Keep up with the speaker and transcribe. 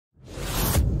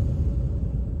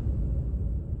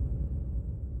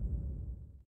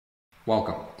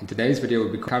Welcome. In today's video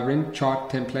we'll be covering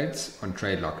chart templates on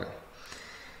TradeLocker.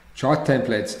 Chart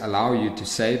templates allow you to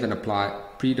save and apply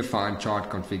predefined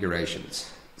chart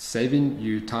configurations, saving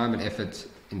you time and effort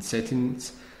in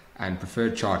settings and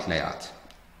preferred chart layout.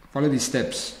 Follow these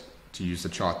steps to use the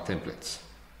chart templates.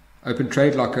 Open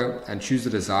TradeLocker and choose the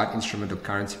desired instrument or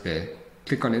currency pair.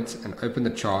 Click on it and open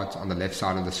the chart on the left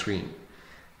side of the screen.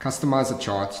 Customize the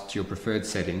chart to your preferred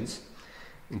settings.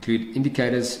 Include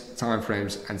indicators,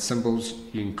 timeframes, and symbols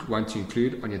you want to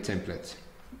include on your template.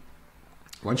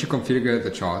 Once you configure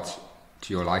the chart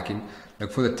to your liking,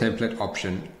 look for the template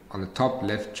option on the top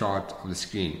left chart of the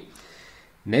screen,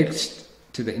 next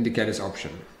to the indicators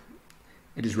option.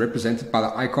 It is represented by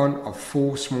the icon of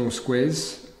 4 small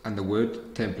squares and the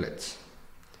word templates.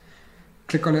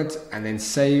 Click on it and then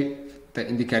save the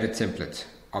indicator template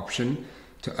option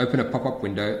to open a pop-up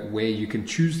window where you can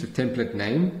choose the template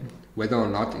name, whether or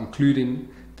not including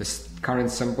the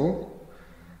current symbol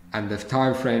and the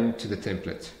time frame to the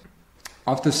template.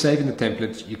 After saving the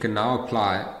template, you can now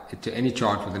apply it to any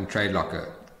chart within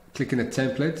TradeLocker. Clicking the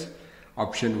template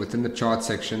option within the chart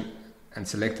section and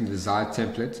selecting the desired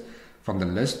template from the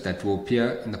list that will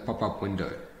appear in the pop-up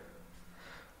window.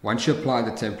 Once you apply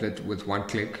the template with one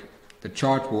click, the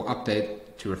chart will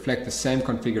update to reflect the same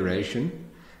configuration,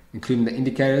 including the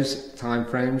indicators, time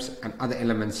frames, and other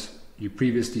elements you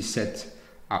previously set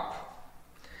up.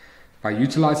 By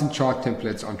utilizing chart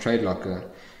templates on TradeLocker,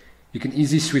 you can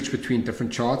easily switch between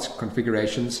different charts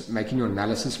configurations, making your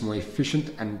analysis more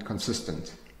efficient and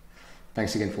consistent.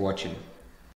 Thanks again for watching.